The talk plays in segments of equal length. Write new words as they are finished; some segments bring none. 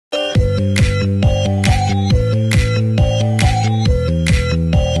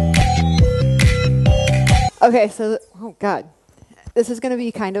Okay, so, oh God. This is going to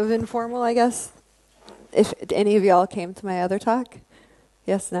be kind of informal, I guess. If any of y'all came to my other talk.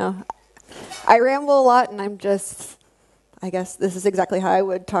 Yes, no. I ramble a lot, and I guess this is exactly how I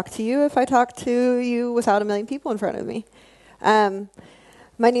would talk to you if I talked to you without a million people in front of me.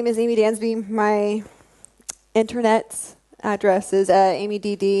 My name is Amie Dansby. My internet address is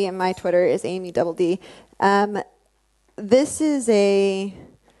AmieDD, and my Twitter is AmieDD. This is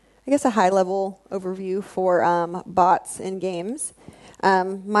I guess a high-level overview for bots in games.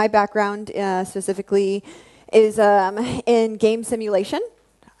 My background specifically is in game simulation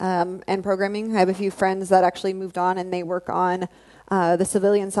and programming. I have a few friends that actually moved on, and they work on the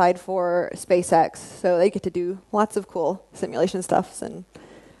civilian side for SpaceX. So they get to do lots of cool simulation stuff, and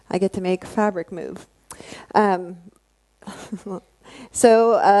I get to make fabric move.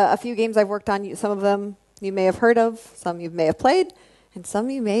 So a few games I've worked on, some of them you may have heard of, some you may have played, and some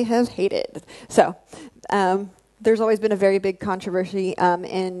you may have hated. So there's always been a very big controversy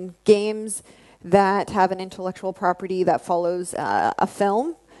in games that have an intellectual property that follows a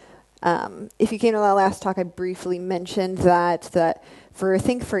film. If you came to that last talk, I briefly mentioned that for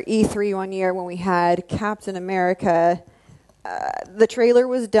E3 one year when we had Captain America, the trailer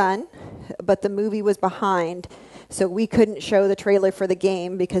was done, but the movie was behind. So we couldn't show the trailer for the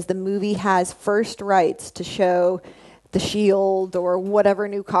game because the movie has first rights to show the shield or whatever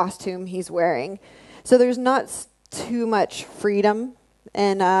new costume he's wearing. So there's not too much freedom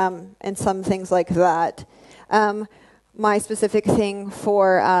in some things like that. My specific thing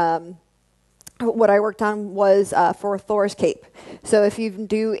for what I worked on was for Thor's cape. So if you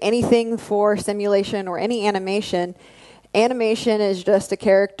do anything for simulation or any animation is just a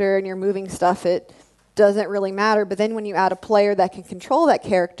character and you're moving stuff. It doesn't really matter. But then when you add a player that can control that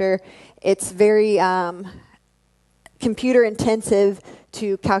character, it's very computer intensive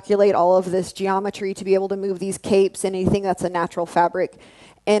to calculate all of this geometry to be able to move these capes and anything that's a natural fabric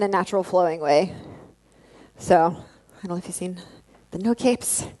in a natural flowing way. So I don't know if you've seen the no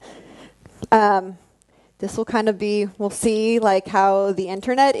capes. This will kind of be, we'll see like how the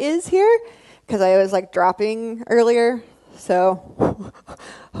internet is here, because I was like dropping earlier. So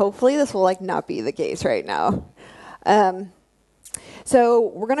hopefully this will like not be the case right now.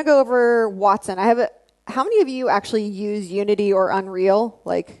 So we're going to go over Watson. How many of you actually use Unity or Unreal,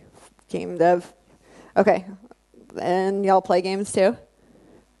 like game dev? Okay. And y'all play games too?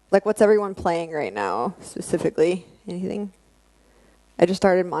 Like what's everyone playing right now specifically? Anything? I just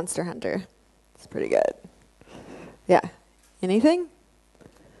started Monster Hunter. It's pretty good. Yeah. Anything?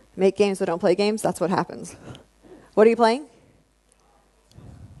 Make games but don't play games? That's what happens. What are you playing?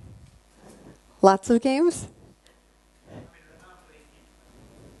 Lots of games?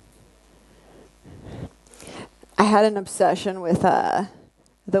 I had an obsession with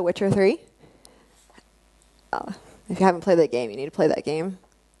The Witcher 3. If you haven't played that game, you need to play that game.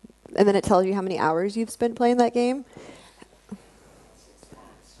 And then it tells you how many hours you've spent playing that game.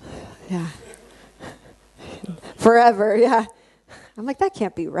 Yeah. Forever, yeah. I'm like, that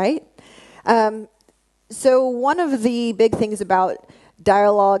can't be right. So one of the big things about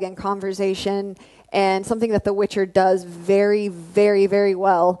dialogue and conversation, and something that The Witcher does very, very, very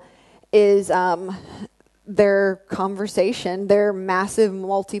well, is their conversation, their massive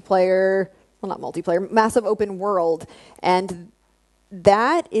multiplayer, well, not multiplayer, massive open world. And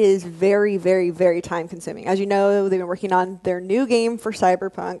that is very, very, very time consuming. As you know, they've been working on their new game for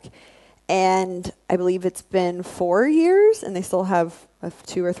Cyberpunk, and I believe it's been 4 years, and they still have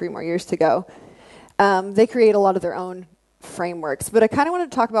 2 or 3 more years to go. They create a lot of their own frameworks, but I kind of want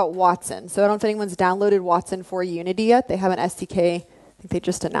to talk about Watson. So I don't know if anyone's downloaded Watson for Unity yet. They have an SDK. I think they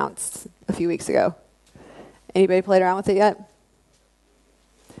just announced a few weeks ago. Anybody played around with it yet?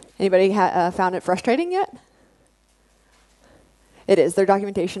 Anybody found it frustrating yet? It is. Their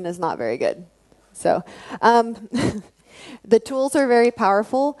documentation is not very good. So the tools are very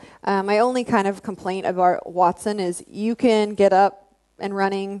powerful. My only kind of complaint about Watson is you can get up and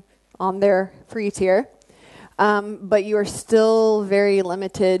running on their free tier, but you are still very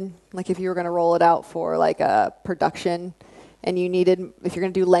limited. Like if you were going to roll it out for like a production, and you needed, if you're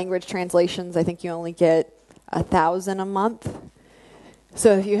going to do language translations, I think you only get 1,000 a month.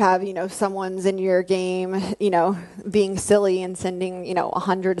 So if you have, someone's in your game, being silly and sending,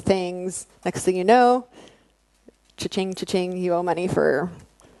 100 things, next thing you know, cha-ching, cha-ching, you owe money for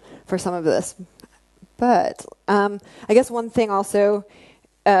some of this. But I guess one thing also,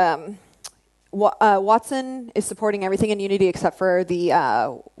 Watson is supporting everything in Unity except for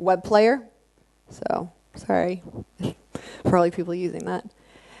the web player. So sorry for all you people using that.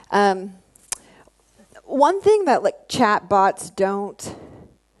 One thing that like chatbots don't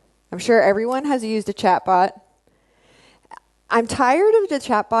I'm sure everyone has used a chatbot. I'm tired of the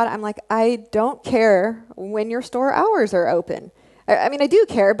chatbot. I'm like, I don't care when your store hours are open. I mean, I do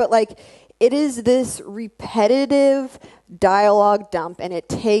care, but like, it is this repetitive dialogue dump, and it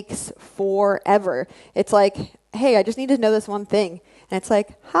takes forever. It's like, hey, I just need to know this one thing. And it's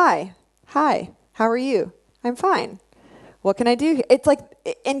like, hi, how are you? I'm fine. What can I do? It's like,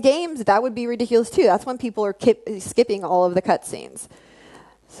 in games, that would be ridiculous too. That's when people are skipping all of the cutscenes.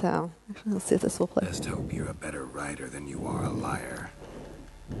 So, let's see if this will play. Just hope you're a better writer than you are a liar.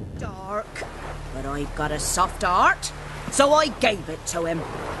 Dark, but I've got a soft heart, so I gave it to him.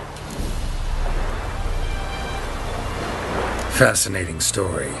 Fascinating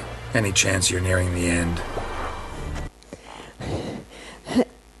story. Any chance you're nearing the end?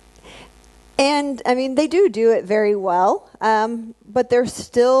 And, I mean, they do it very well, but there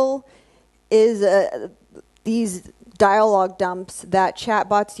still is these dialogue dumps that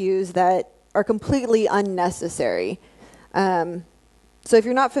chatbots use that are completely unnecessary. So if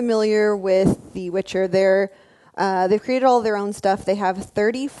you're not familiar with The Witcher, they've created all their own stuff. They have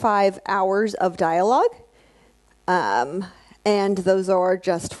 35 hours of dialogue, and those are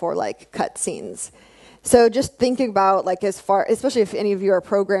just for like cutscenes. So just thinking about like especially if any of you are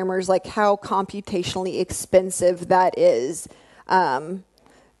programmers, like how computationally expensive that is.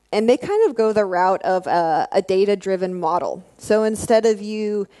 And they kind of go the route of a data-driven model. So instead of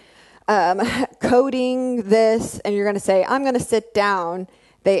you coding this and you're going to say, I'm going to sit down,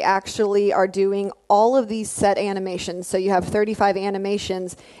 they actually are doing all of these set animations. So you have 35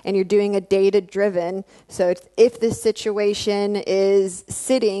 animations, and you're doing a data-driven. So if this situation is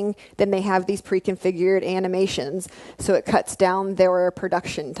sitting, then they have these pre-configured animations. So it cuts down their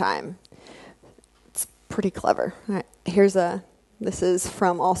production time. It's pretty clever. All right, this is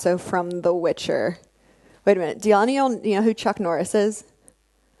also from The Witcher. Wait a minute. Do y'all know who Chuck Norris is?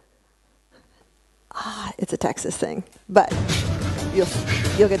 It's a Texas thing, but you'll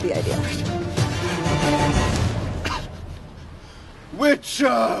get the idea.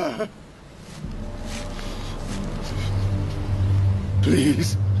 Witcher!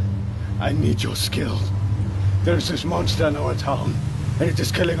 Please, I need your skill. There's this monster in our town, and it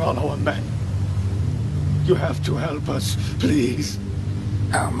is killing all our men. You have to help us, please.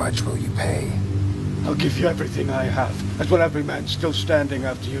 How much will you pay? I'll give you everything I have, as well every man still standing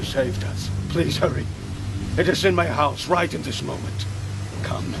after you saved us. Please hurry. It is in my house, right in this moment.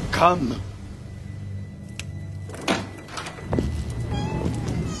 Come.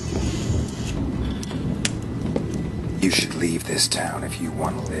 You should leave this town if you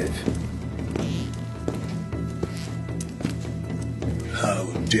want to live. How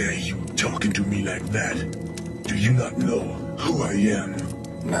dare you talking to me like that? Do you not know who I am?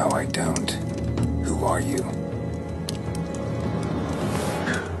 No, I don't. Who are you?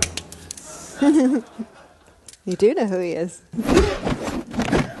 You do know who he is.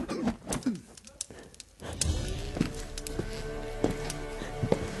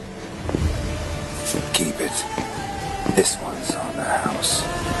 Keep it. This one's on the house.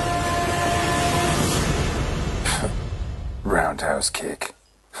 Roundhouse kick.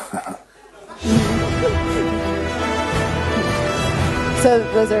 So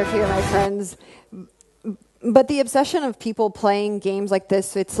those are a few of my friends. But the obsession of people playing games like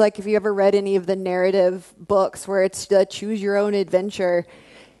this, it's like if you ever read any of the narrative books where it's the choose your own adventure,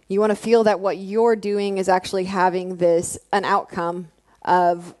 you want to feel that what you're doing is actually having an outcome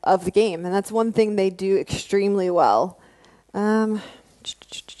of the game. And that's one thing they do extremely well. All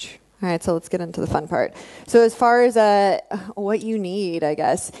right, so let's get into the fun part. So as far as what you need, I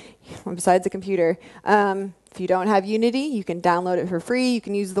guess, besides a computer, if you don't have Unity, you can download it for free. You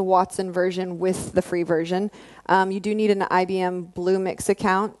can use the Watson version with the free version. You do need an IBM Bluemix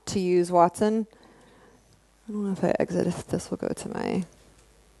account to use Watson. I don't know if I exit, if this will go to my...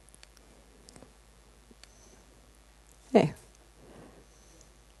 Hey.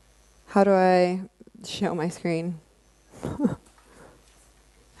 How do I show my screen?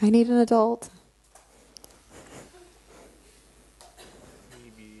 I need an adult.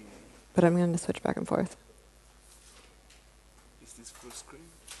 Maybe. But I'm going to switch back and forth. Is this full screen?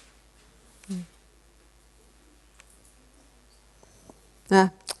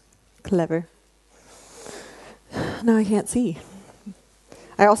 Clever. Now I can't see.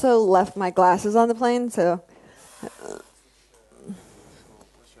 I also left my glasses on the plane, so...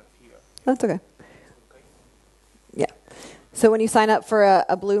 That's okay. Yeah. So when you sign up for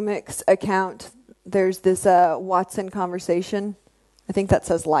a Bluemix account, there's this Watson conversation. I think that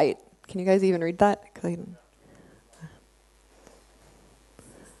says light. Can you guys even read that?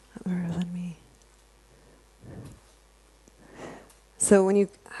 So when you...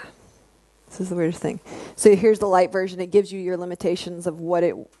 This is the weirdest thing. So here's the light version. It gives you your limitations of what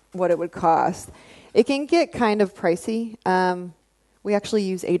it would cost. It can get kind of pricey. We actually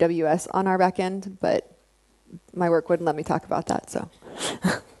use AWS on our back end, but my work wouldn't let me talk about that. So,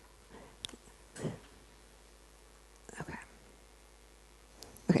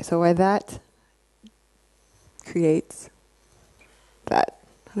 okay. So why that creates that?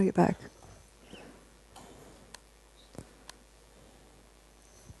 How do I get back?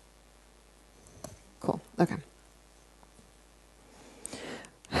 Cool. Okay.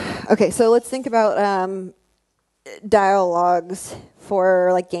 Okay, so let's think about dialogues for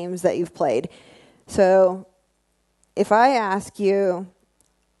like games that you've played. So if I ask you,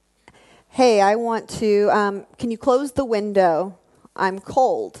 hey, I want to, can you close the window? I'm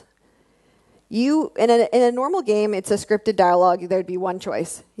cold. You in a normal game, it's a scripted dialogue. There'd be one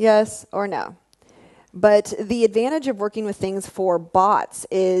choice, yes or no. But the advantage of working with things for bots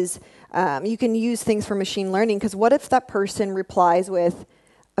is you can use things for machine learning, because what if that person replies with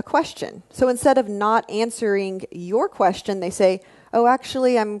a question? So instead of not answering your question, they say, oh,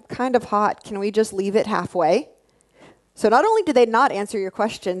 actually, I'm kind of hot. Can we just leave it halfway? So not only do they not answer your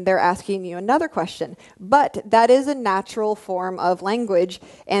question, they're asking you another question. But that is a natural form of language,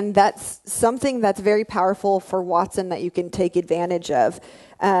 and that's something that's very powerful for Watson that you can take advantage of.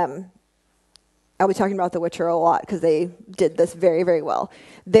 I'll be talking about The Witcher a lot because they did this very, very well.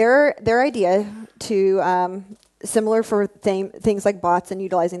 Their idea to, similar for things like bots and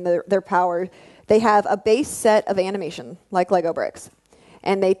utilizing their power, they have a base set of animation, like Lego bricks.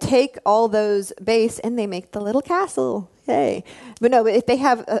 And they take all those base and they make the little castle. Yay. But if they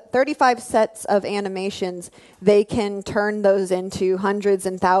have 35 sets of animations, they can turn those into hundreds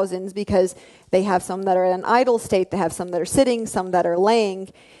and thousands, because they have some that are in an idle state, they have some that are sitting, some that are laying.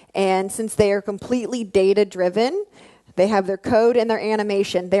 And since they are completely data-driven, they have their code and their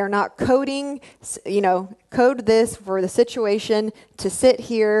animation. They are not coding, code this for the situation to sit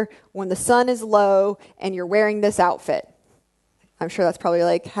here when the sun is low and you're wearing this outfit. I'm sure that's probably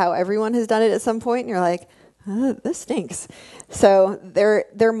like how everyone has done it at some point, and you're like, this stinks. So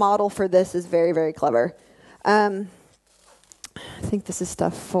their model for this is very, very clever. I think this is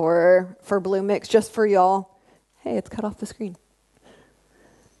stuff for Blue Mix, just for y'all. Hey, it's cut off the screen.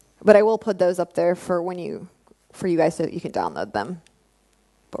 But I will put those up there for you guys so that you can download them.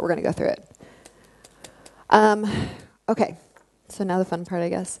 But we're going to go through it. Okay, so now the fun part, I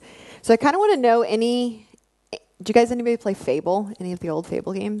guess. So I kind of want to know anybody play Fable? Any of the old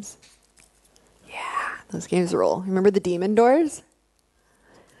Fable games? Yeah, those games rule. Remember the demon doors?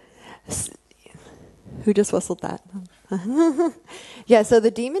 Who just whistled that? Yeah, so the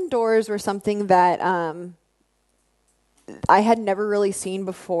demon doors were something that I had never really seen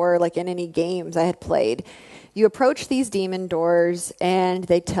before, like in any games I had played. You approach these demon doors and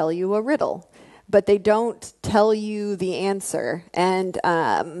they tell you a riddle, but they don't tell you the answer. And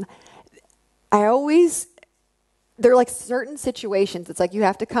there are like certain situations. It's like you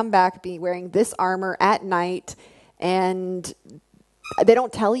have to come back, be wearing this armor at night, and they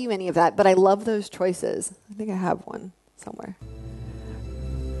don't tell you any of that, but I love those choices. I think I have one somewhere.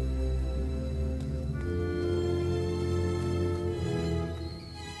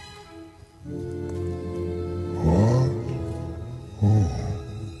 What? Oh,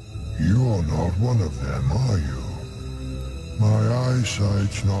 you're not one of them, are you? My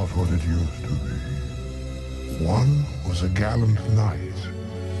eyesight's not what it used to be. One was a gallant knight.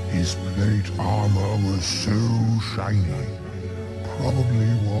 His plate armor was so shiny. Probably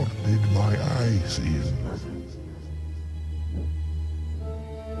what did my eyes in.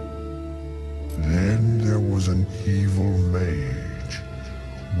 Then there was an evil mage.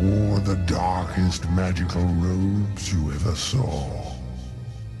 Wore the darkest magical robes you ever saw.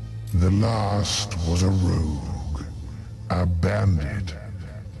 The last was a rogue. A bandit.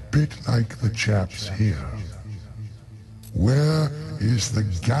 Bit like the chaps here. Where is the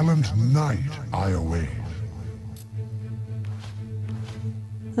gallant knight I await?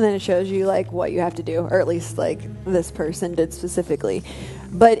 And then it shows you like what you have to do, or at least like this person did specifically.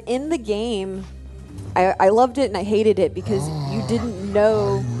 But in the game, I loved it and I hated it because you didn't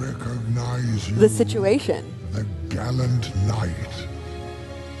know I recognize you, the situation. the gallant knight.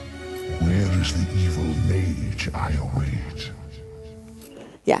 Where is the evil mage I await?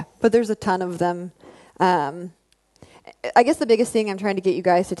 Yeah, but there's a ton of them. I guess the biggest thing I'm trying to get you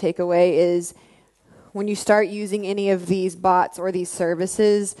guys to take away is when you start using any of these bots or these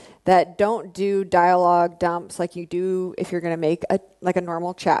services that don't do dialogue dumps like you do if you're going to make a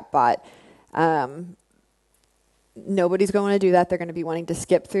normal chat bot. Nobody's going to do that. They're going to be wanting to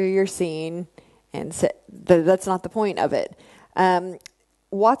skip through your scene, and that's not the point of it.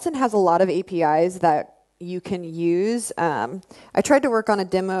 Watson has a lot of APIs that you can use. I tried to work on a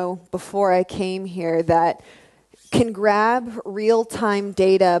demo before I came here that can grab real-time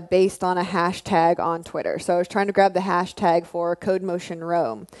data based on a hashtag on Twitter. So I was trying to grab the hashtag for Codemotion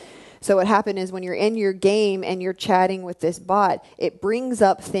Rome. So what happened is when you're in your game and you're chatting with this bot, it brings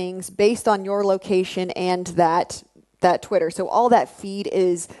up things based on your location and that Twitter. So all that feed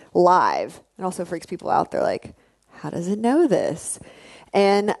is live. It also freaks people out. They're like, how does it know this?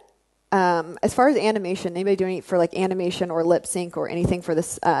 And as far as animation, anybody doing it for like animation or lip sync or anything for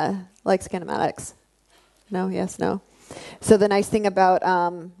this, like kinematics? No, yes, no. So the nice thing about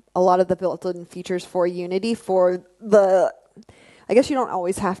a lot of the built-in features for Unity, for the, I guess you don't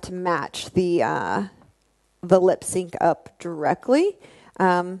always have to match the lip sync up directly.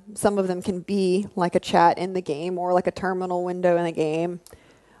 Some of them can be like a chat in the game or like a terminal window in the game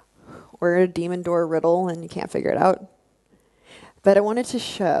or a demon door riddle and you can't figure it out. But I wanted to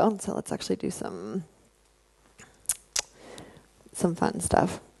show, so let's actually do some fun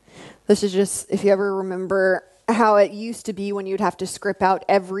stuff. This is just, if you ever remember how it used to be when you'd have to script out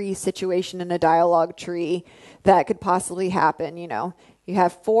every situation in a dialogue tree that could possibly happen, you know. You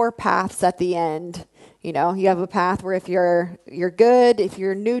have 4 paths at the end. You know, you have a path where if you're good, if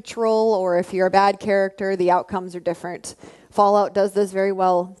you're neutral, or if you're a bad character, the outcomes are different. Fallout does this very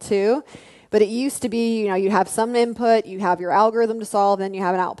well too. But it used to be, you know, you have some input, you have your algorithm to solve, then you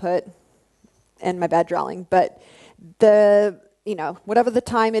have an output. And my bad drawing. But you know, whatever the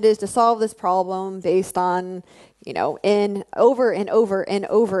time it is to solve this problem based on, you know, over and over and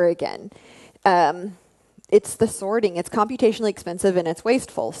over again. It's the sorting. It's computationally expensive and it's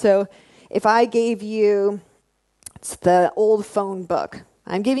wasteful. So if I gave you, it's the old phone book.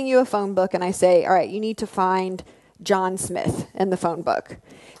 I'm giving you a phone book and I say, all right, you need to find John Smith in the phone book.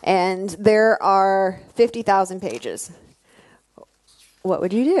 And there are 50,000 pages. What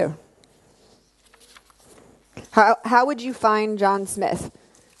would you do? How would you find John Smith?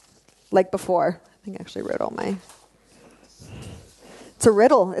 Like before. I think I actually wrote all my... It's a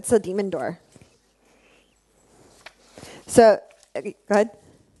riddle. It's a demon door. So, go ahead.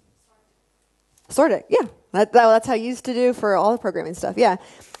 Sort it, yeah. That's how you used to do for all the programming stuff, yeah.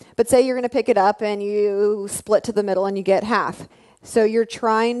 But say you're going to pick it up and you split to the middle and you get half. So you're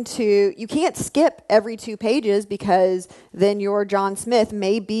trying to, you can't skip every 2 pages because then your John Smith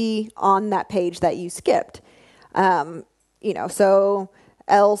may be on that page that you skipped. You know, so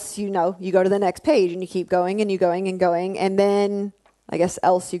else, you know, you go to the next page and you keep going and you going and going, and then I guess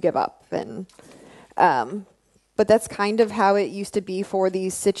else you give up. And but that's kind of how it used to be for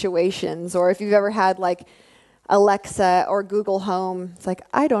these situations. Or if you've ever had like Alexa or Google Home, it's like,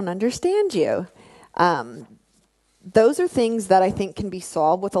 I don't understand you. Those are things that I think can be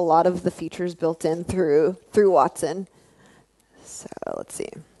solved with a lot of the features built in through Watson. So let's see.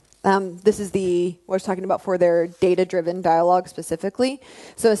 This is what I was talking about for their data-driven dialogue specifically.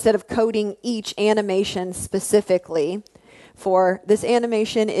 So instead of coding each animation specifically, for this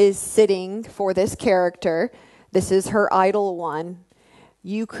animation is sitting for this character, this is her idle one,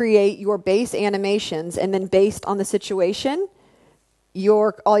 you create your base animations, and then based on the situation,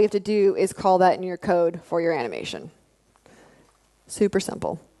 all you have to do is call that in your code for your animation. Super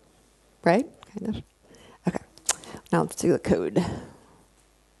simple, right? Kind of. Okay, now let's do the code.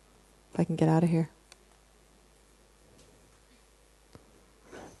 If I can get out of here.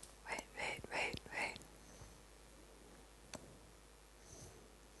 Wait.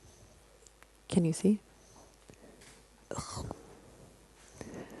 Can you see? Ugh.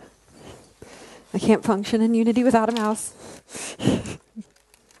 I can't function in Unity without a mouse.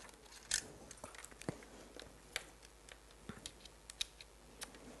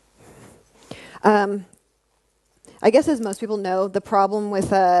 I guess as most people know, the problem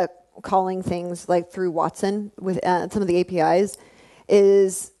with calling things like through Watson with some of the APIs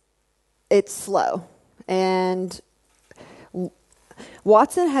is it's slow. And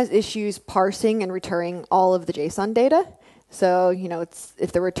Watson has issues parsing and returning all of the JSON data. So, you know,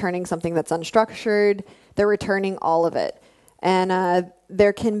 if they're returning something that's unstructured, they're returning all of it. And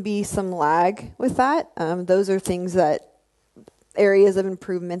there can be some lag with that. Those are things areas of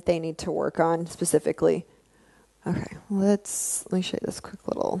improvement they need to work on specifically. Okay, let me show you this quick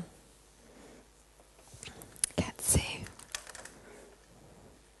little, can't see.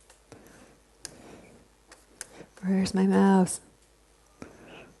 Where's my mouse?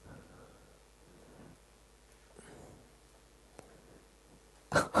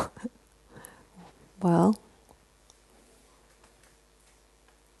 Well,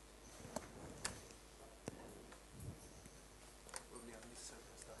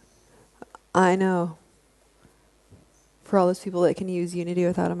 I know. for all those people that can use Unity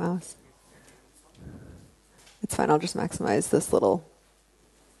without a mouse. It's fine, I'll just maximize this little.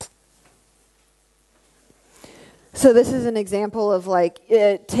 So this is an example of like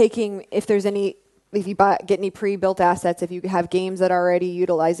taking, if you get any pre-built assets, if you have games that are already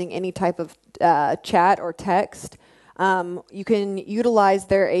utilizing any type of chat or text, you can utilize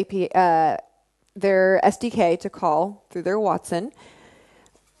their their SDK to call through their Watson.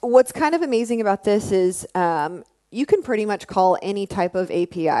 What's kind of amazing about this is you can pretty much call any type of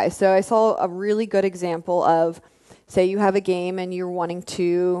API. So I saw a really good example of, say you have a game and you're wanting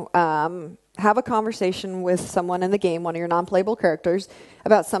to have a conversation with someone in the game, one of your non-playable characters,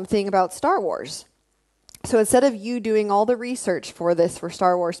 about something about Star Wars. So instead of you doing all the research for this, for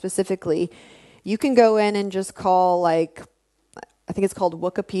Star Wars specifically, you can go in and just call, like, I think it's called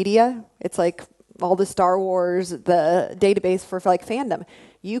Wikipedia. It's like all the Star Wars, the database for like fandom.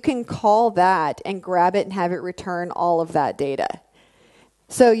 You can call that and grab it and have it return all of that data.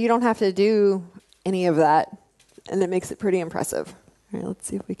 So you don't have to do any of that, and it makes it pretty impressive. All right, let's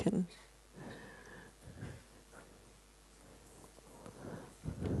see if we can.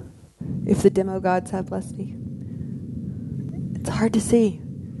 If the demo gods have blessed me. It's hard to see.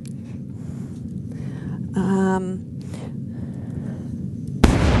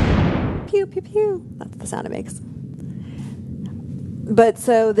 Pew, pew, pew. That's the sound it makes. But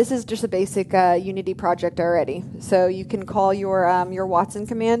so this is just a basic Unity project already. So you can call your Watson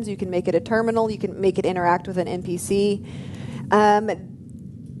commands. You can make it a terminal. You can make it interact with an NPC. Yeah,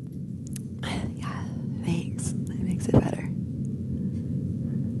 thanks. That makes it better.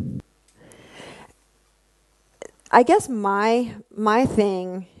 I guess my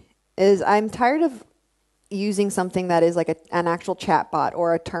thing is I'm tired of using something that is like an actual chatbot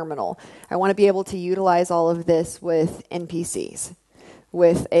or a terminal. I want to be able to utilize all of this with NPCs,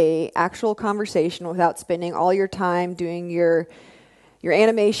 with a actual conversation without spending all your time doing your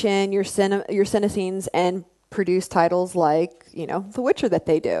animation, your cinescenes, and produce titles like, The Witcher that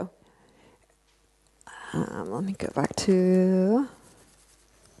they do. Let me go back to...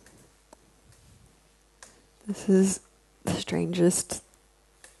 This is the strangest...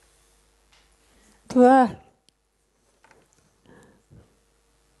 It's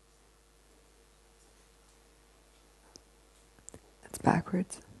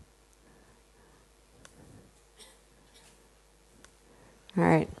backwards. All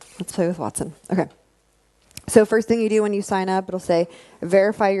right, let's play with Watson. Okay. So first thing you do when you sign up, it'll say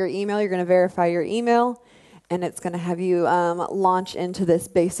verify your email. You're going to verify your email, and it's going to have you launch into this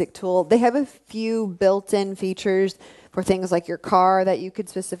basic tool. They have a few built-in features for things like your car that you could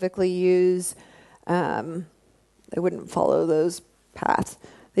specifically use. They wouldn't follow those paths.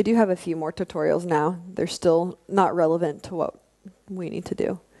 They do have a few more tutorials now. They're still not relevant to what we need to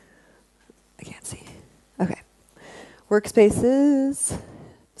do. I can't see. Okay. Workspaces.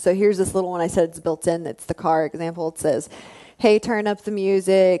 So here's this little one I said it's built in. It's the car example. It says, hey, turn up the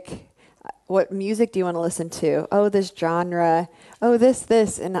music. What music do you want to listen to? Oh, this genre. Oh,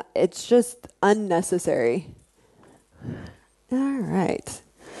 this. And it's just unnecessary. All right.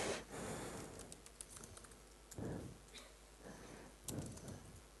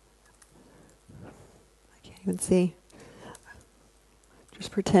 I can't even see.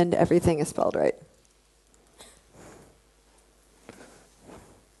 Just pretend everything is spelled right.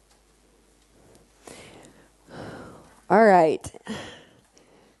 All right.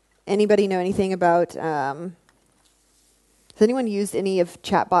 Anybody know anything about, has anyone used any of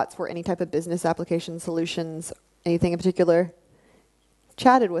chatbots for any type of business application solutions? Anything in particular?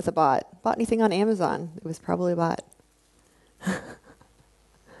 Chatted with a bot. Bought anything on Amazon? It was probably a bot.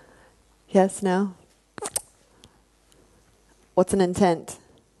 Yes, no? What's an intent?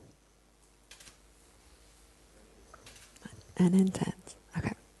 An intent.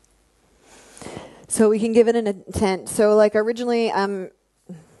 Okay. So we can give it an intent. So like originally,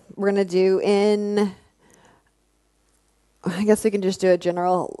 we're going to do in, I guess we can just do a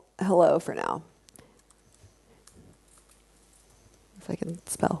general hello for now. If I can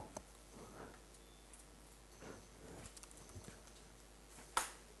spell.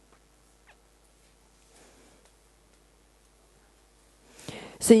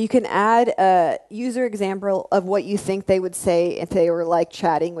 So you can add a user example of what you think they would say if they were like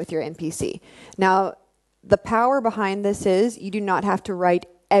chatting with your NPC. Now, the power behind this is you do not have to write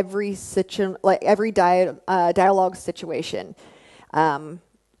every dialogue situation.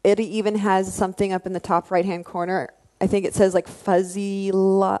 It even has something up in the top right-hand corner. I think it says like fuzzy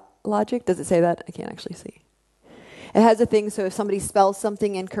logic. Does it say that? I can't actually see. It has a thing, so if somebody spells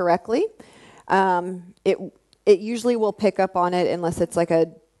something incorrectly, it usually will pick up on it unless it's like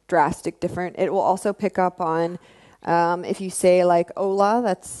a drastic different. It will also pick up on If you say like hola,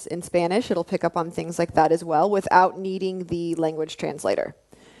 that's in Spanish, it'll pick up on things like that as well without needing the language translator.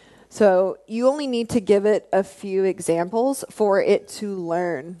 So you only need to give it a few examples for it to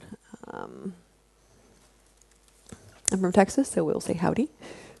learn. I'm from Texas, so we'll say howdy.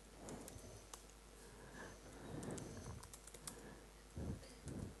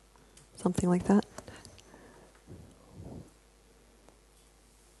 Something like that.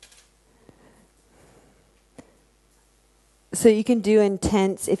 So you can do in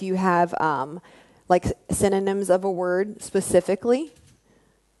tense if you have like synonyms of a word specifically.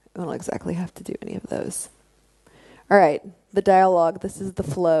 I don't exactly have to do any of those. All right, the dialogue. This is the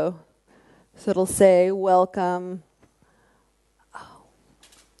flow. So it'll say welcome. Oh,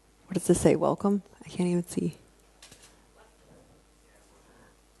 what does this say? Welcome? I can't even see.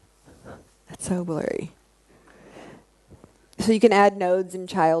 That's so blurry. So you can add nodes and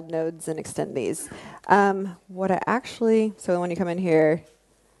child nodes and extend these. So when you come in here,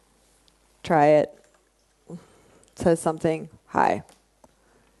 try it. It says something, hi.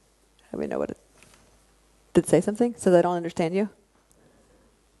 How do we know what it did? It say something? Says I don't understand you?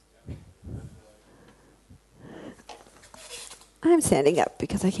 I'm standing up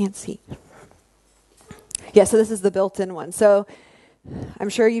because I can't see. Yeah, so this is the built-in one. So I'm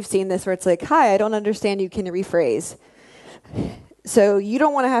sure you've seen this where it's like, hi, I don't understand you, can you rephrase? So you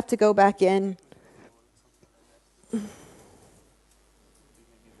don't want to have to go back in.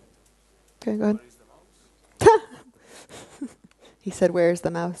 Okay, go ahead. He said, where's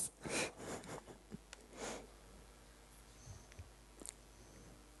the mouse?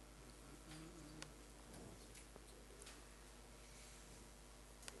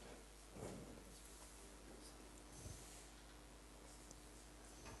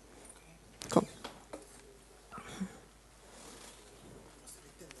 Cool.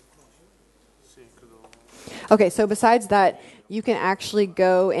 Okay, so besides that, you can actually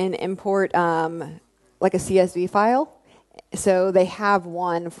go and import like a CSV file. So they have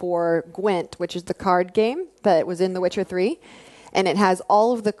one for Gwent, which is the card game that was in The Witcher 3. And it has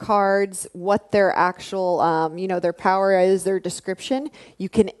all of the cards, what their actual, their power is, their description. You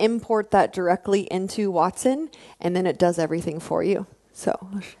can import that directly into Watson, and then it does everything for you. So,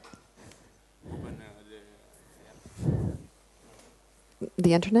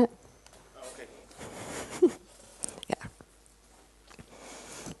 the internet? Yeah.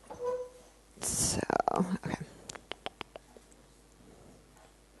 So, okay.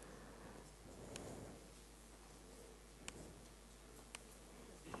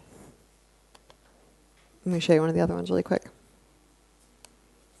 Let me show you one of the other ones really quick.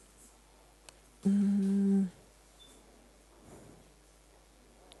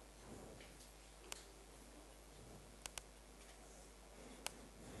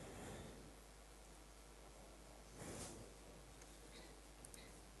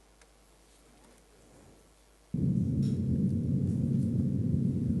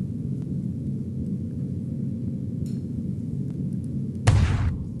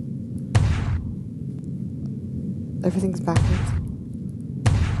 Everything's backwards.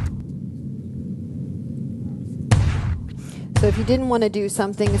 So if you didn't want to do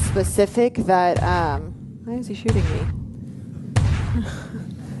something specific that, why is he shooting me?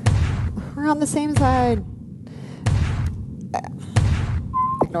 We're on the same side.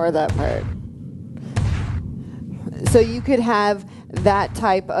 Ignore that part. So you could have that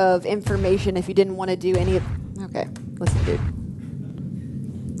type of information if you didn't want to do any of, okay, listen, dude.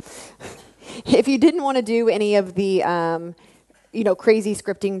 If you didn't want to do any of the, crazy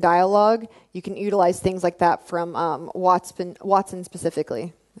scripting dialogue, you can utilize things like that from Watson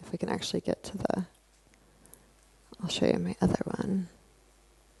specifically. If we can actually get to the, I'll show you my other one.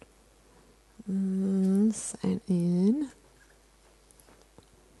 Sign in.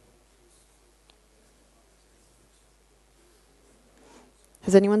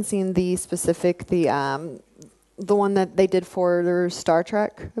 Has anyone seen the specific, the one that they did for Star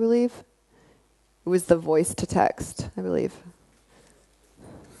Trek, I believe? It was the voice to text, I believe.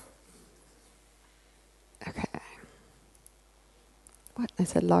 Okay. What? I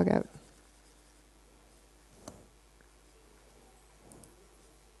said log out.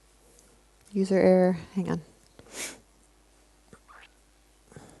 User error. Hang on.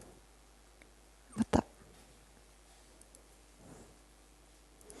 What the?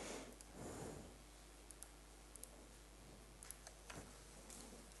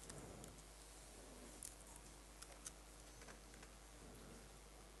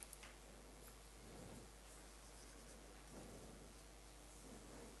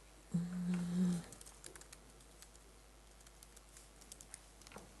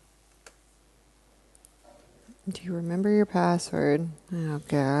 Do you remember your password? Oh,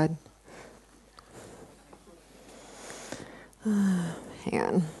 God.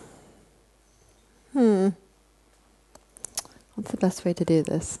 Hang on. What's the best way to do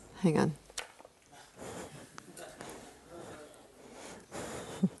this? Hang on.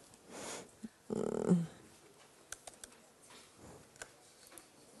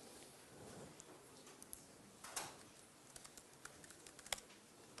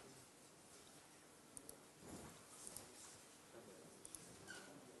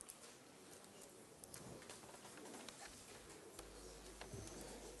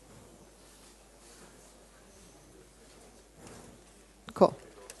 Cool.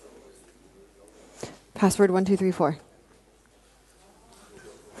 Password 1234.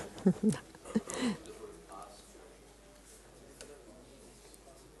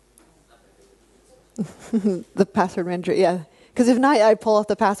 The password manager, yeah. Because if not, I'd pull off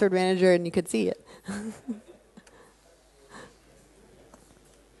the password manager and you could see it.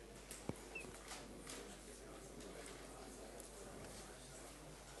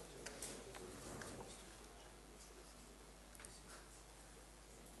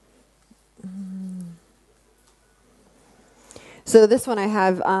 So this one I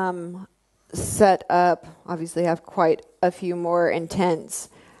have set up. Obviously, I have quite a few more intents.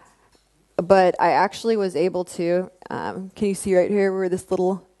 But I actually was able to, can you see right here where this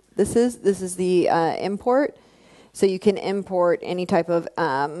is? This is the import. So you can import any type of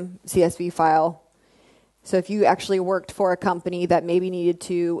CSV file. So if you actually worked for a company that maybe needed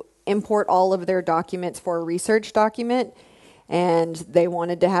to import all of their documents for a research document, and they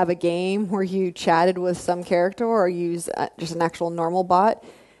wanted to have a game where you chatted with some character or use just an actual normal bot,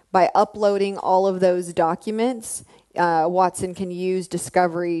 by uploading all of those documents, Watson can use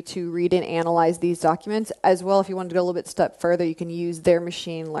Discovery to read and analyze these documents. As well, if you wanted to go a little bit step further, you can use their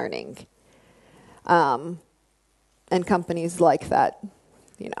machine learning. And companies like that,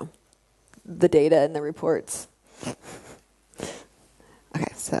 the data and the reports.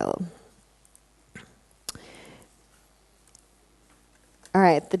 Okay, so. All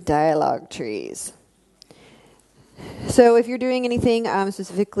right, the dialog trees. So if you're doing anything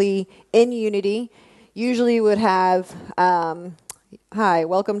specifically in Unity, usually you would have, hi,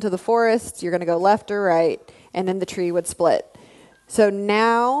 welcome to the forest. You're going to go left or right, and then the tree would split. So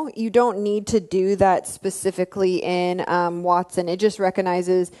now you don't need to do that specifically in Watson. It just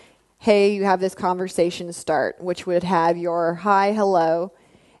recognizes, hey, you have this conversation start, which would have your hi, hello,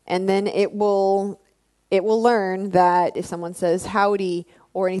 and then it will learn that if someone says howdy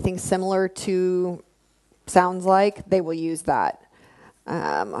or anything similar to sounds like, they will use that.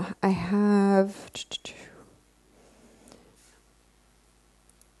 I have...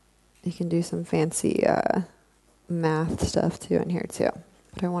 You can do some fancy math stuff too in here too,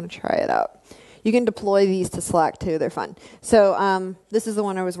 but I want to try it out. You can deploy these to Slack too. They're fun. So this is the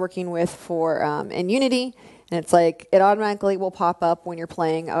one I was working with for in Unity, and it's like it automatically will pop up when you're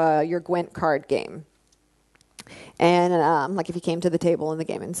playing your Gwent card game. And like if you came to the table in the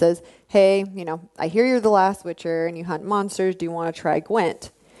game and says, hey, I hear you're the last Witcher and you hunt monsters. Do you want to try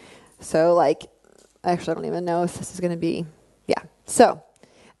Gwent? So actually I don't even know if this is going to be, yeah. So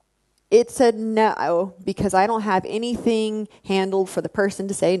it said no because I don't have anything handled for the person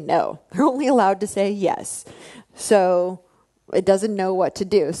to say no. They're only allowed to say yes. So it doesn't know what to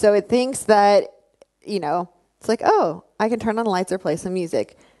do. So it thinks that, it's like, oh, I can turn on the lights or play some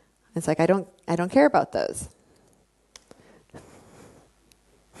music. It's like, I don't care about those.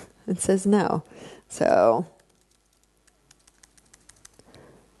 It says no. So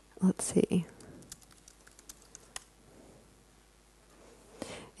let's see.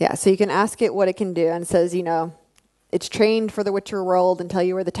 Yeah, so you can ask it what it can do, and it says, it's trained for the Witcher world and tell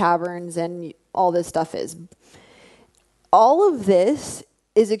you where the taverns and all this stuff is. All of this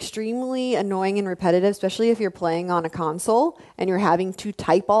is extremely annoying and repetitive, especially if you're playing on a console and you're having to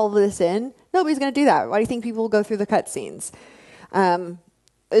type all of this in. Nobody's going to do that. Why do you think people go through the cutscenes?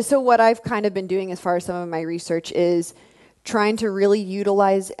 So what I've kind of been doing as far as some of my research is trying to really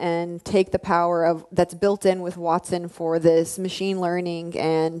utilize and take the power that's built in with Watson for this machine learning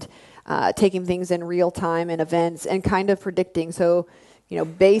and taking things in real time and events and kind of predicting. So,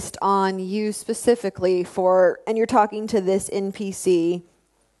 based on you specifically and you're talking to this NPC,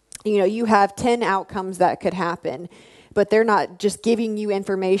 you have 10 outcomes that could happen, but they're not just giving you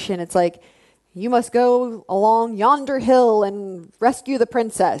information. It's like, you must go along yonder hill and rescue the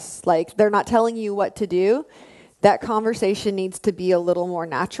princess. Like, they're not telling you what to do. That conversation needs to be a little more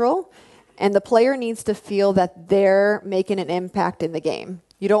natural, and the player needs to feel that they're making an impact in the game.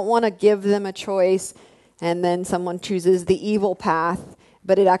 You don't want to give them a choice and then someone chooses the evil path,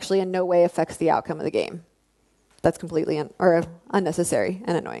 but it actually in no way affects the outcome of the game. that's completely or unnecessary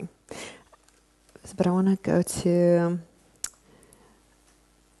and annoying. But I want to go to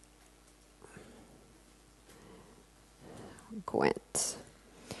Gwent.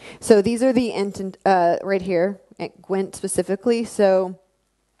 So these are the right here at Gwent specifically. So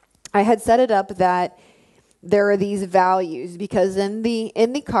I had set it up that there are these values because in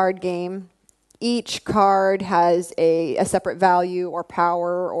the card game, each card has a separate value or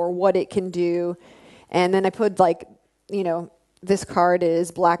power or what it can do. And then I put like, this card is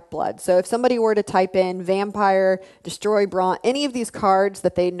black blood. So if somebody were to type in vampire, destroy brawn, any of these cards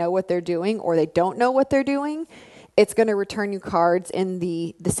that they know what they're doing or they don't know what they're doing, it's going to return you cards in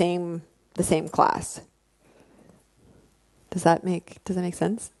the same class. Does that make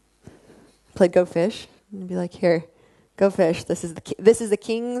sense? Played Go Fish and be like, here, go fish. This is the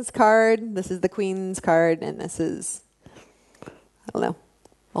king's card. This is the queen's card, and this is, I don't know,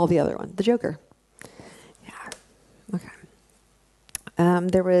 all the other ones. The Joker. Yeah. Okay.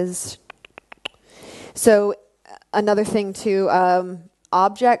 There was, so another thing too,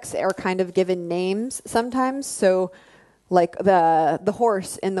 objects are kind of given names sometimes. So like the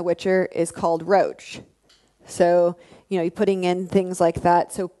horse in The Witcher is called Roach. So, you're putting in things like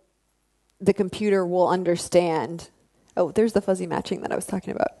that so the computer will understand. Oh, there's the fuzzy matching that I was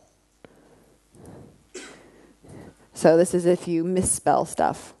talking about. So this is if you misspell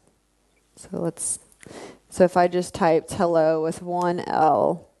stuff. So if I just typed hello with one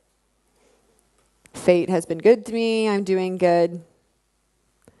L, fate has been good to me, I'm doing good.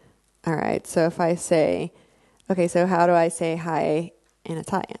 All right, so if I say, okay, so how do I say hi in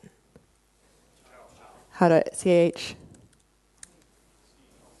Italian? How do I, CH?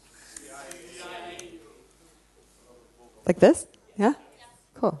 Like this? Yeah?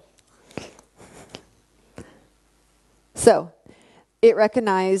 Cool. So it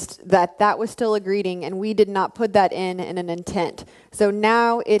recognized that was still a greeting, and we did not put that in an intent. So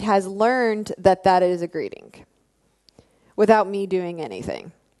now it has learned that is a greeting without me doing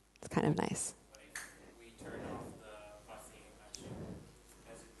anything. It's kind of nice. What if we turn off the fuzzy matching?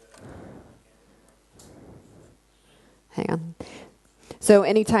 Hang on. So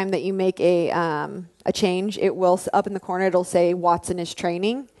anytime that you make a change, it will, up in the corner, it'll say Watson is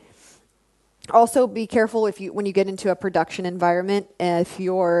training. Also, be careful when you get into a production environment,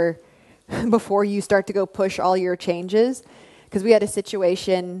 before you start to go push all your changes, because we had a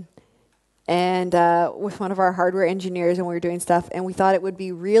situation and with one of our hardware engineers, and we were doing stuff, and we thought it would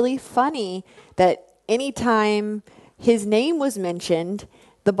be really funny that anytime his name was mentioned,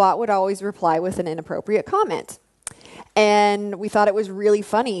 the bot would always reply with an inappropriate comment. And we thought it was really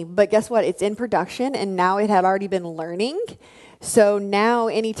funny, but guess what? It's in production, and now it had already been learning. So now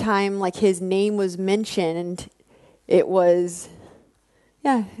anytime like his name was mentioned, it was,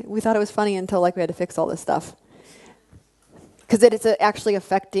 we thought it was funny until like we had to fix all this stuff. Because it's actually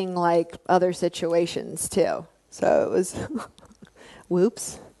affecting like other situations too. So it was,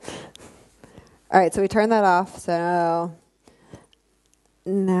 whoops. All right, so we turned that off. So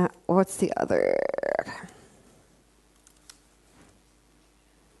now, what's the other?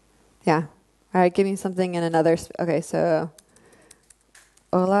 Yeah. All right, give me something in another. Okay, so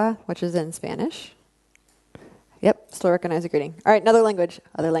hola, which is in Spanish. Yep, still recognize a greeting. All right, another language.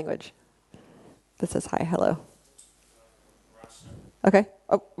 Other language. This says hi, hello. Okay.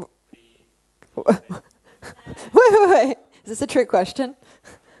 Oh. wait. Is this a trick question?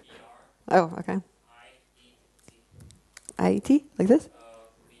 Oh, okay. IET? Like this?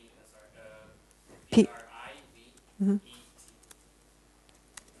 P. Mm-hmm.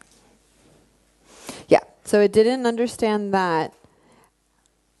 Yeah, so it didn't understand that.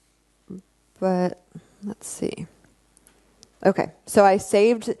 But let's see. Okay, so I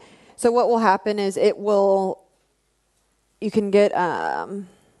saved. So what will happen is you can get,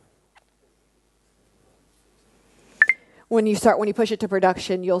 when you push it to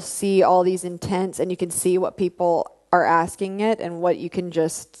production, you'll see all these intents, and you can see what people are asking it and what you can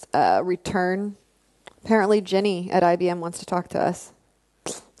just return. Apparently Jenny at IBM wants to talk to us.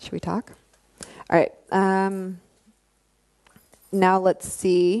 Should we talk? All right. Now let's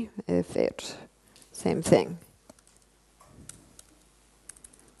see if same thing.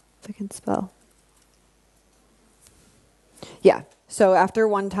 If I can spell. Yeah, so after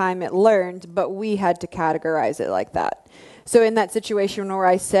one time it learned, but we had to categorize it like that. So in that situation where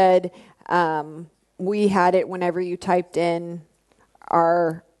I said we had it whenever you typed in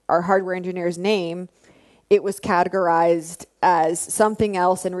our hardware engineer's name, it was categorized as something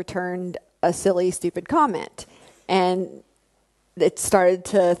else and returned a silly, stupid comment. And it started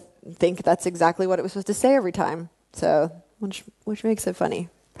to think that's exactly what it was supposed to say every time. So, which makes it funny.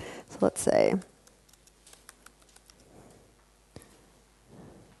 So let's say,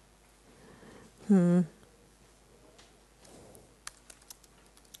 So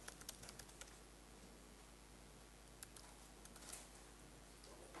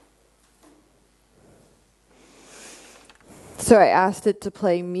I asked it to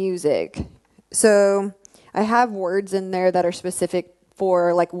play music. So I have words in there that are specific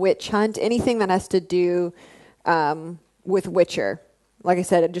for like witch hunt, anything that has to do with Witcher. Like I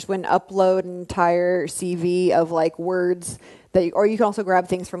said, it just went upload an entire CV of like words that, or you can also grab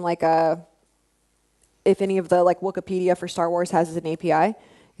things from like if any of the like Wikipedia for Star Wars has an API,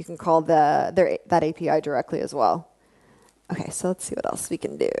 you can call that API directly as well. Okay, so let's see what else we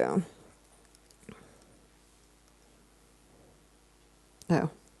can do.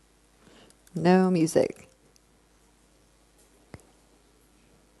 No music.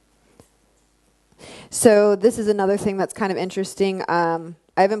 So this is another thing that's kind of interesting. I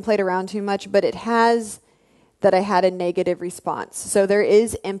haven't played around too much, but it has that I had a negative response. So there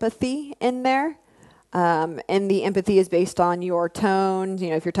is empathy in there, and the empathy is based on your tone,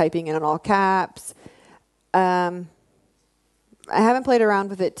 if you're typing in all caps. I haven't played around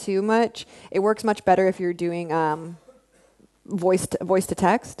with it too much. It works much better if you're doing voice to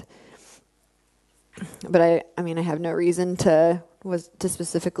text. But I mean, I have no reason to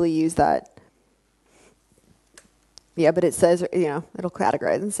specifically use that. Yeah, but it says, it'll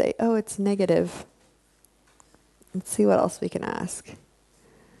categorize and say, oh, it's negative. Let's see what else we can ask.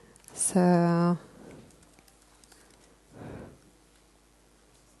 So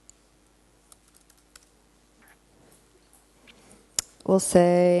we'll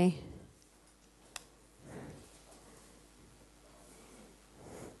say,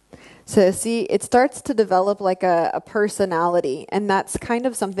 so see, it starts to develop like a personality, and that's kind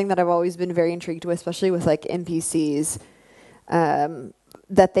of something that I've always been very intrigued with, especially with like NPCs,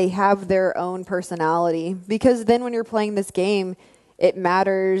 that they have their own personality. Because then when you're playing this game, it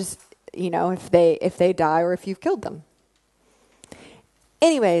matters, if they die or if you've killed them.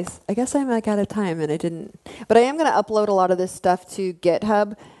 Anyways, I guess I'm like out of time, and I didn't. But I am going to upload a lot of this stuff to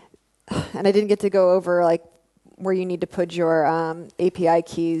GitHub, and I didn't get to go over like where you need to put your API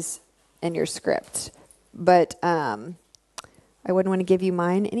keys in your script. But I wouldn't want to give you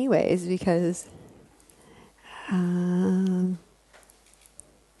mine anyways, because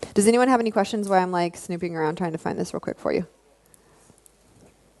does anyone have any questions while I'm like snooping around trying to find this real quick for you?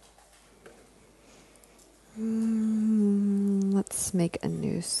 Let's make a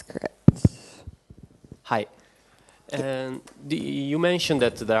new script. Hi. You mentioned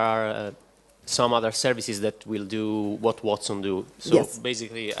that there are some other services that will do what Watson do. So yes.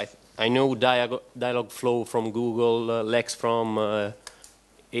 Basically, I know dialog flow from Google, Lex from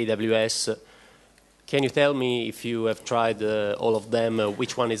AWS. Can you tell me if you have tried all of them,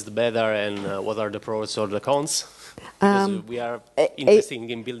 which one is the better, and what are the pros or the cons? Because we are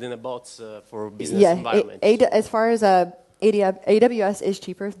interested in building bots for business environments. As far as AWS is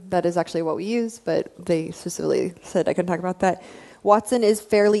cheaper. That is actually what we use, but they specifically said I couldn't talk about that. Watson is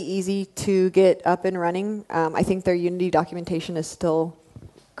fairly easy to get up and running. I think their Unity documentation is still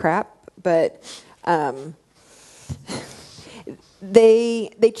crap, but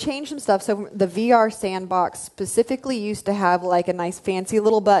they changed some stuff. So the VR sandbox specifically used to have like a nice fancy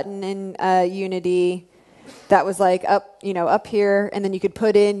little button in Unity that was like up here, and then you could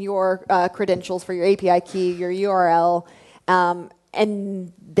put in your credentials for your API key, your URL,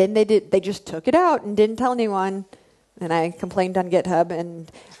 and then they just took it out and didn't tell anyone. And I complained on GitHub,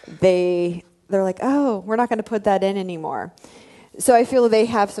 and they're like, oh, we're not going to put that in anymore. So I feel they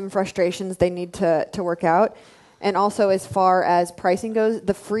have some frustrations they need to work out. And also, as far as pricing goes,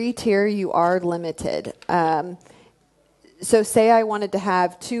 the free tier, you are limited. So say I wanted to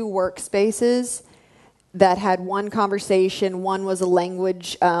have 2 workspaces that had one conversation, one was a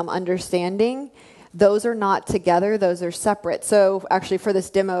language understanding. Those are not together, those are separate. So actually for this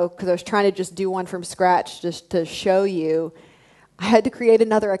demo, because I was trying to just do one from scratch just to show you, I had to create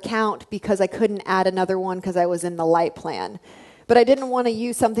another account because I couldn't add another one because I was in the light plan. But I didn't want to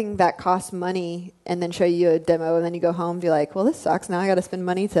use something that costs money and then show you a demo, and then you go home and be like, well, this sucks, now I got to spend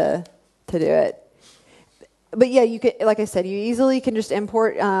money to do it. But yeah, you could, like I said, you easily can just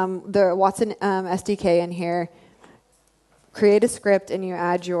import the Watson SDK in here, create a script, and you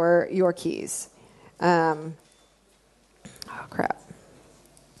add your keys. Oh, crap.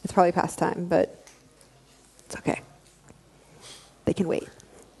 It's probably past time, but it's okay. They can wait.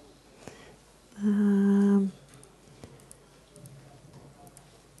 Hang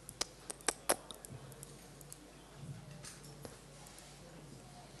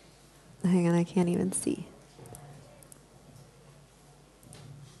on, I can't even see.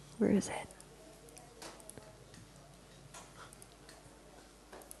 Where is it?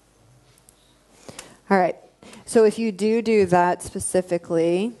 All right. So if you do that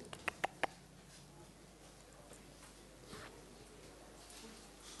specifically,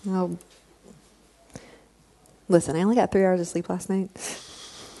 oh, listen, I only got 3 hours of sleep last night.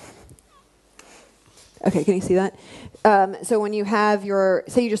 Okay, can you see that? So when you have your,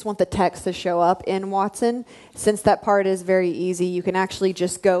 say you just want the text to show up in Watson, since that part is very easy, you can actually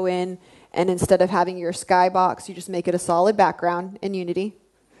just go in and instead of having your skybox, you just make it a solid background in Unity.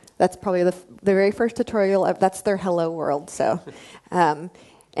 That's probably the very first tutorial. That's their hello world. So, and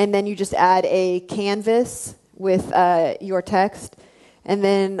then you just add a canvas with your text, and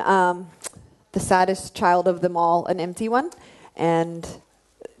then the saddest child of them all, an empty one, and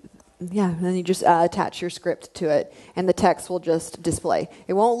yeah, and then you just attach your script to it, and the text will just display.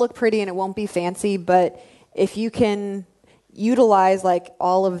 It won't look pretty and it won't be fancy, but if you can utilize like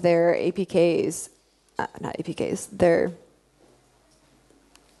all of their APKs, not APKs, their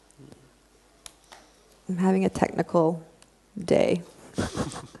I'm having a technical day.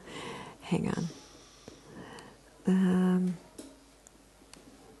 Hang on.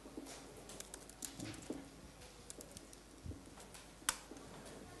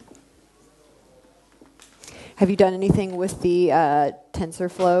 Have you done anything with the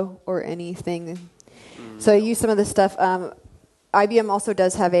TensorFlow or anything? So I use some of this stuff. IBM also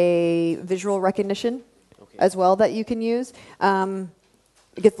does have a visual recognition as well that you can use.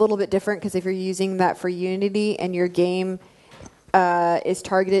 It gets a little bit different because if you're using that for Unity and your game is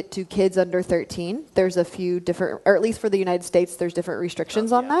targeted to kids under 13, there's a few different, or at least for the United States, there's different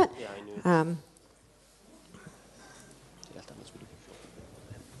restrictions on that. Yeah, I knew.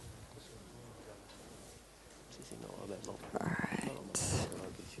 All right.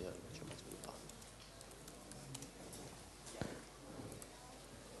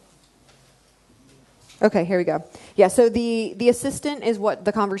 Okay, here we go. Yeah, so the assistant is what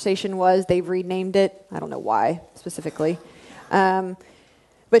the conversation was. They've renamed it. I don't know why specifically.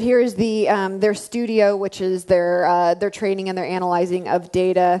 But here is their studio, which is their training and their analyzing of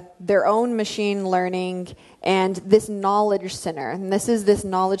data, their own machine learning, and this knowledge center. And this is this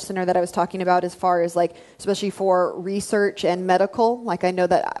knowledge center that I was talking about as far as like, especially for research and medical. Like I know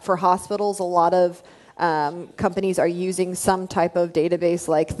that for hospitals, a lot of companies are using some type of database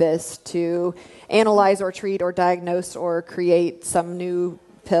like this to analyze or treat or diagnose or create some new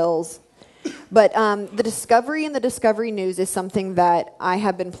pills. But the discovery and the discovery news is something that I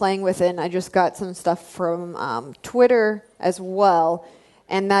have been playing with, and I just got some stuff from Twitter as well.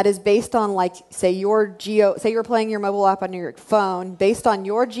 And that is based on, like, say you're playing your mobile app on your phone, based on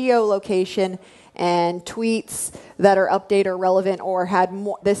your geolocation and tweets that are updated or relevant or had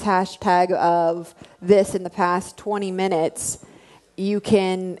this hashtag of this in the past 20 minutes, you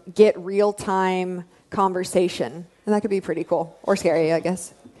can get real-time conversation. And that could be pretty cool, or scary, I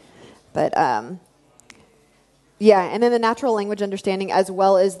guess. But, yeah, and then the natural language understanding as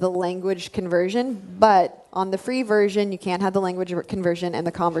well as the language conversion. But on the free version, you can't have the language conversion and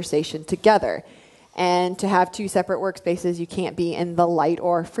the conversation together. And to have two separate workspaces, you can't be in the light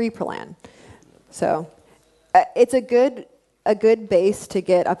or free plan. So it's a good base to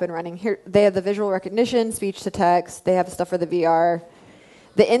get up and running. Here they have the visual recognition, speech to text. They have stuff for the VR.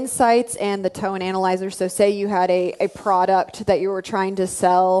 The insights and the tone analyzer. So say you had a product that you were trying to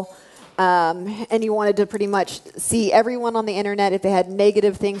sell, and you wanted to pretty much see everyone on the internet if they had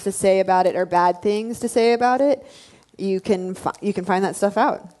negative things to say about it or bad things to say about it, you can find that stuff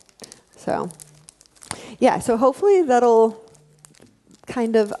out. So yeah, so hopefully that'll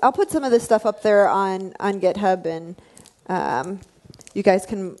kind of, I'll put some of this stuff up there on GitHub, and you guys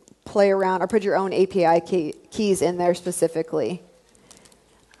can play around or put your own API keys in there specifically.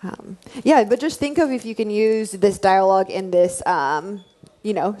 Yeah, but just think of if you can use this dialogue in this,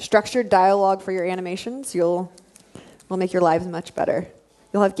 structured dialogue for your animations, it'll make your lives much better.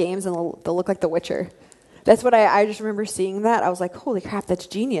 You'll have games and they'll look like The Witcher. That's what I just remember seeing that. I was like, holy crap, that's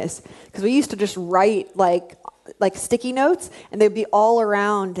genius. Because we used to just write like sticky notes, and they'd be all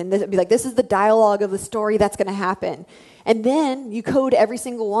around, and it'd be like, this is the dialogue of the story that's going to happen. And then you code every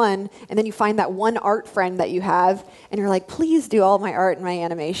single one, and then you find that one art friend that you have, and you're like, please do all my art and my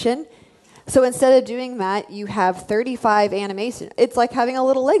animation. So instead of doing that, you have 35 animations. It's like having a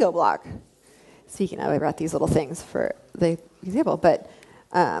little Lego block. Speaking of, I brought these little things for the example, but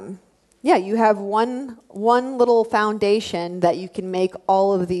yeah, you have one little foundation that you can make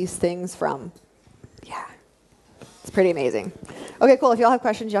all of these things from. Yeah, it's pretty amazing. Okay, cool. If y'all have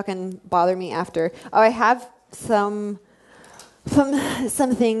questions, y'all can bother me after. Oh, I have some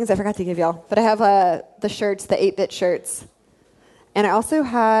things I forgot to give y'all, but I have the shirts, the 8-bit shirts. And I also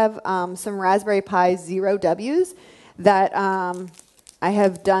have some Raspberry Pi 0Ws that I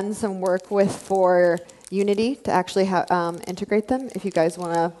have done some work with for Unity to actually integrate them. If you guys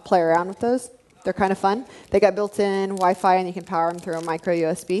want to play around with those, they're kind of fun. They got built-in Wi-Fi, and you can power them through a micro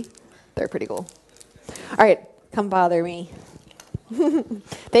USB. They're pretty cool. All right, come bother me.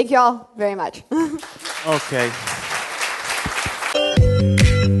 Thank you all very much. Okay.